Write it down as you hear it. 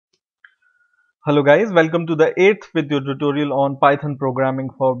Hello guys, welcome to the 8th video tutorial on Python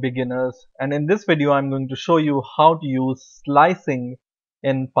programming for beginners, and in this video I'm going to show you how to use slicing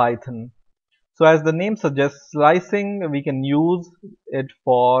in Python. So as the name suggests, slicing we can use it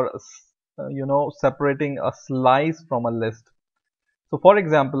for separating a slice from a list. So for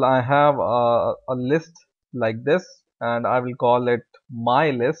example, I have a list like this and I will call it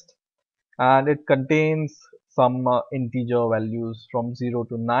my list, and it contains some integer values from 0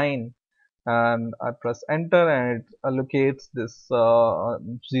 to 9, and I press enter and it allocates this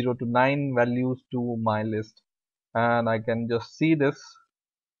 0 to 9 values to my list, and I can just see this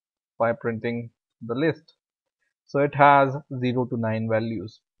by printing the list. So it has 0 to 9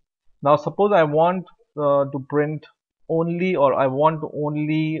 values. Now suppose I want to print only, or I want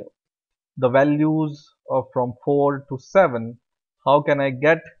only the values from 4 to 7. How can I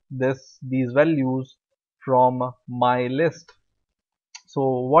get these values from my list?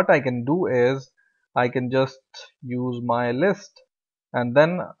 So what I can do is I can just use my list, and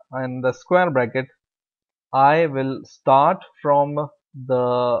then in the square bracket I will start from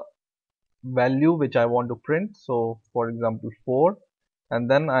the value which I want to print. So for example 4,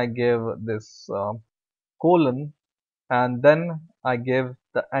 and then I give this colon, and then I give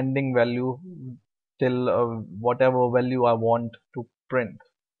the ending value till whatever value I want to print,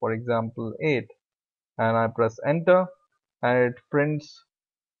 for example 8, and I press enter and it prints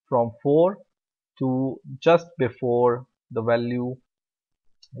from 4 to just before the value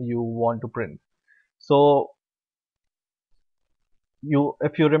you want to print. So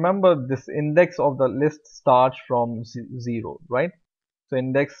if you remember, this index of the list starts from 0, right? So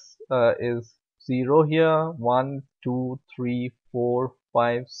index is 0 here, 1 2 3 4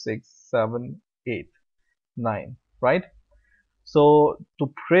 5 6 7 8 9, right? So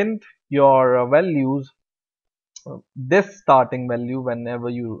to print your values, this starting value, whenever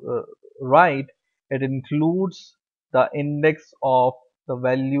you write, it includes the index of the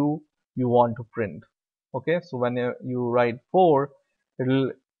value you want to print. Okay, so when you write 4, it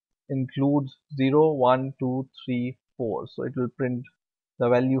will include 0 1 2 3 4, so it will print the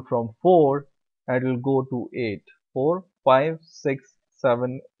value from 4 and it will go to 8, 4 5 6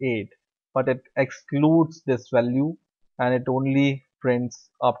 7 8, but it excludes this value and it only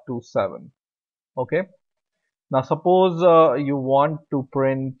prints up to 7. Okay, now suppose you want to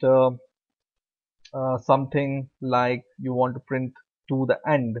print something like you want to print to the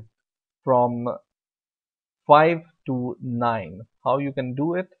end from 5 to 9. How you can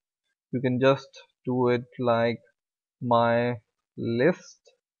do it? You can just do it like my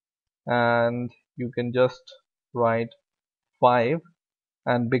list, and you can just write 5,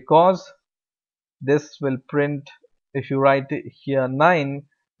 and because this will print, if you write here 9,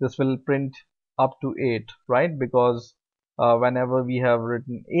 this will print up to 8, right? Because whenever we have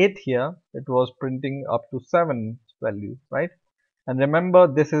written 8 here, it was printing up to 7 value, right? And remember,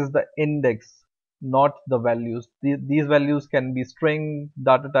 this is the index, not the values. These values can be string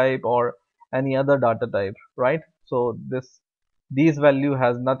data type or any other data type, right? So these value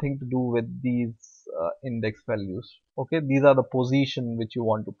has nothing to do with these index values. Okay, these are the position which you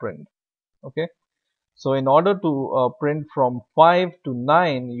want to print. Okay, so in order to print from 5 to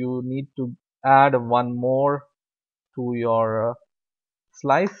 9, you need to add one more to your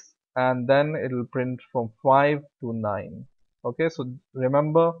slice, and then it will print from 5 to 9. Okay, so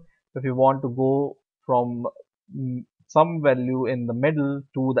remember, if you want to go from some value in the middle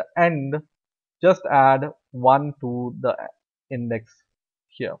to the end, just add 1 to the index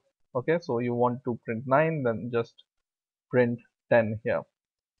here. Okay, so you want to print 9, then just print 10 here.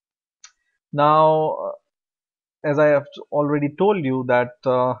 Now as I have already told you that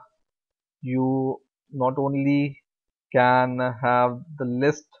you not only can have the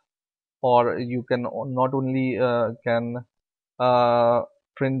list, or you can not only can uh,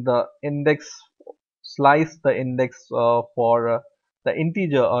 print the index, slice the index for the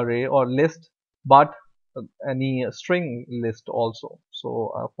integer array or list, but any string list also.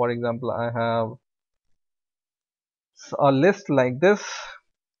 So for example, I have a list like this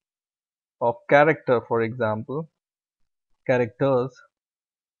of character, for example characters,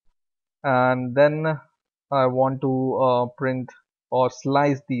 and then I want to print or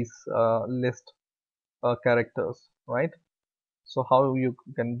slice these list characters, right? So how you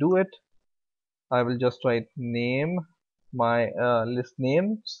can do it? I will just write name, my list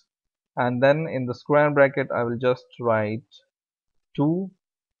names, and then in the square bracket I will just write 2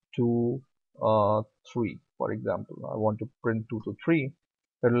 to 3. For example, I want to print 2 to 3.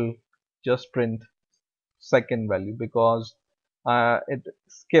 It will just print second value because it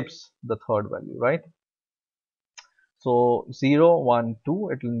skips the third value, right? So 0 1 2,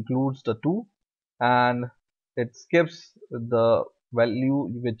 it includes the 2, and it skips the value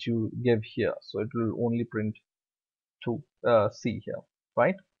which you give here, so it will only print to C here,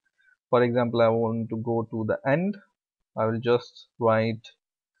 right? For example, I want to go to the end. I will just write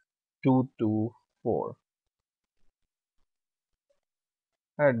 2 to 4,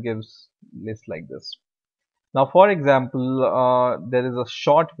 and it gives list like this. Now, for example, there is a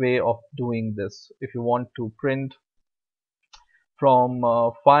short way of doing this. If you want to print from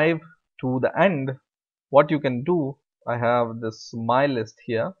 5 to the end, what you can do, I have this my list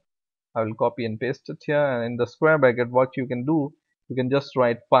here. I will copy and paste it here, and in the square bracket, what you can do, you can just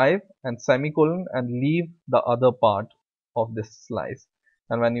write 5 and semicolon and leave the other part of this slice.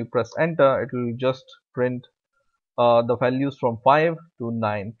 And when you press enter, it will just print the values from 5 to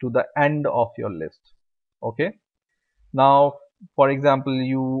 9 to the end of your list. Okay. Now, for example,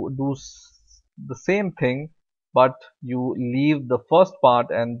 you do the same thing, but you leave the first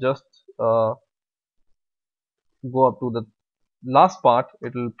part and just go up to the last part.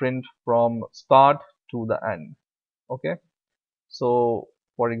 It will print from start to the end. Okay. So,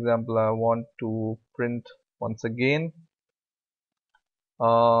 for example, I want to print once again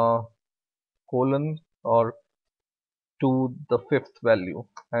colon or to the fifth value,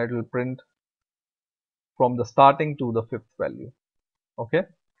 and it will print from the starting to the fifth value. Okay.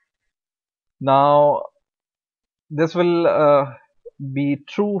 Now, this will be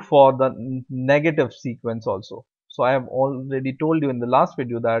true for the negative sequence also. So I have already told you in the last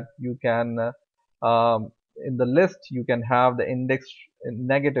video that you can in the list you can have the index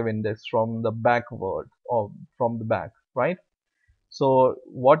negative index from the backward or from the back, right? So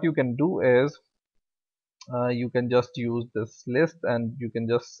what you can do is you can just use this list and you can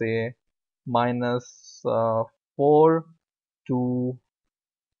just say minus 4 to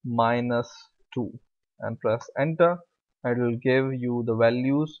minus 2 and press enter. It will give you the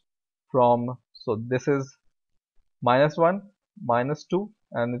values from, so this is minus 1, minus 2,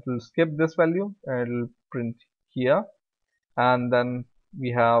 and it will skip this value and it will print here. And then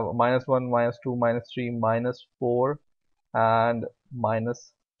we have minus 1, minus 2, minus 3, minus 4, and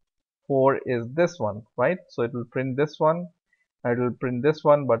minus 4 is this one, right? So it will print this one, and it will print this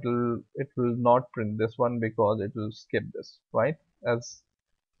one, but it will not print this one because it will skip this, right? As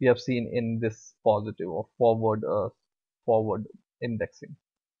we have seen in this positive or forward indexing.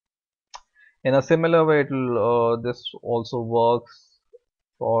 In a similar way, it will this also works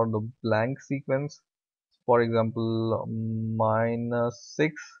for the blank sequence. For example, minus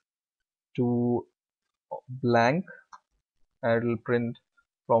 6 to blank, and it will print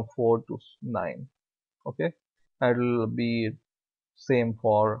from 4 to 9. Okay, and it will be same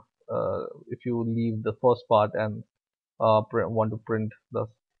for if you leave the first part and want to print the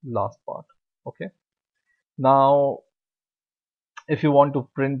last part. Okay. Now, if you want to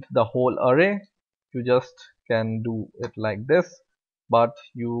print the whole array, you just can do it like this, but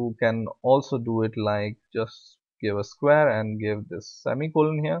you can also do it like just give a square and give this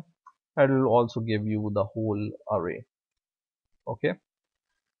semicolon here. It will also give you the whole array. Okay.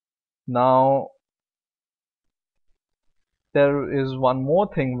 Now, there is one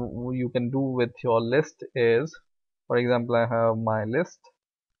more thing you can do with your list is, for example, I have my list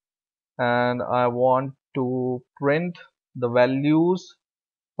and I want to print the values.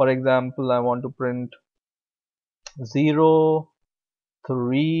 For example, I want to print 0,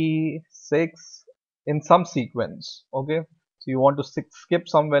 3, 6 in some sequence. Okay, so you want to skip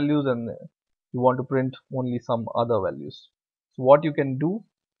some values and you want to print only some other values. So what you can do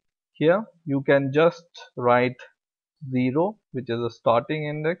here, you can just write 0, which is a starting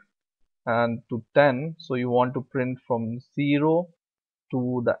index, and to 10, so you want to print from 0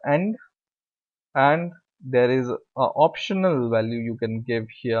 to the end, and there is a optional value you can give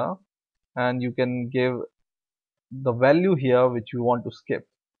here, and you can give the value here which you want to skip.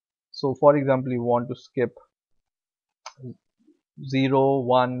 So for example, you want to skip 0,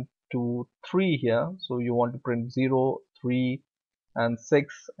 1, 2, 3 here, so you want to print 0, 3 and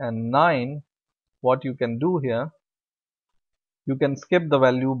 6 and 9. What you can do here, you can skip the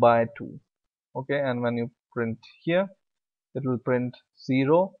value by 2. Okay, and when you print here, it will print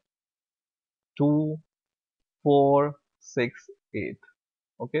 0, 2, 4, 6, 8.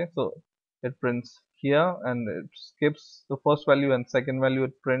 Okay, so it prints here and it skips the first value and second value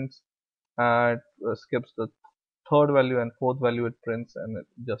it prints, and skips the third value and fourth value it prints, and it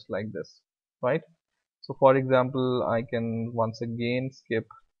just like this, right? So for example, I can once again skip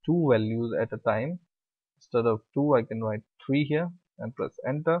 2 values at a time. Instead of 2, I can write 3 here and press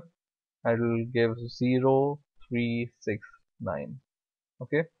enter. I will give 0, 3, 6, 9.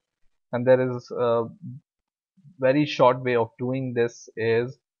 Okay, and there is a very short way of doing this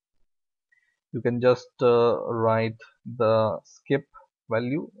is You can just write the skip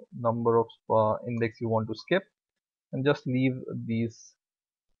value, number of index you want to skip, and just leave these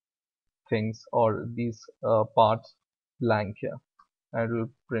things or these parts blank here, and it will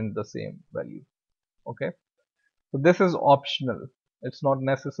print the same value. Okay, so this is optional. It's not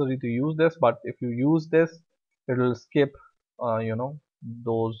necessary to use this, but if you use this, it will skip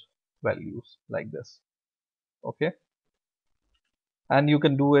those values like this. Okay, and you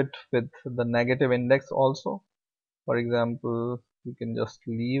can do it with the negative index also. For example, you can just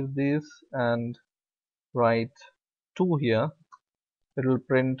leave this and write 2 here. It will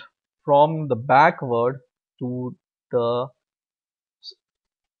print from the backward to the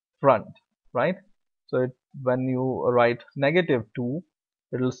front, right? So when you write -2,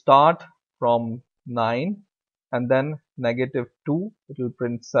 it will start from 9, and then -2, it will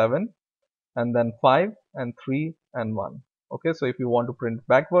print 7, and then 5 and 3 and 1. Okay, so if you want to print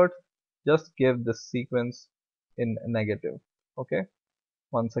backward, just give this sequence in negative. Okay,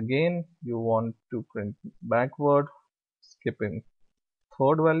 once again you want to print backward, skipping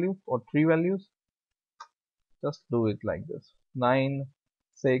third value or 3 values, just do it like this: 9,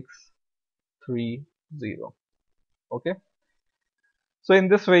 6, 3, 0. Okay, so in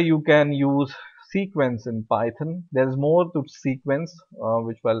this way you can use sequence in Python. There's more to sequence,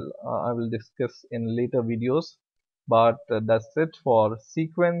 which I will discuss in later videos, but that's it for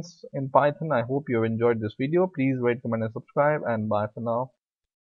sequence in Python. I hope you have enjoyed this video. Please rate, comment and subscribe, and bye for now.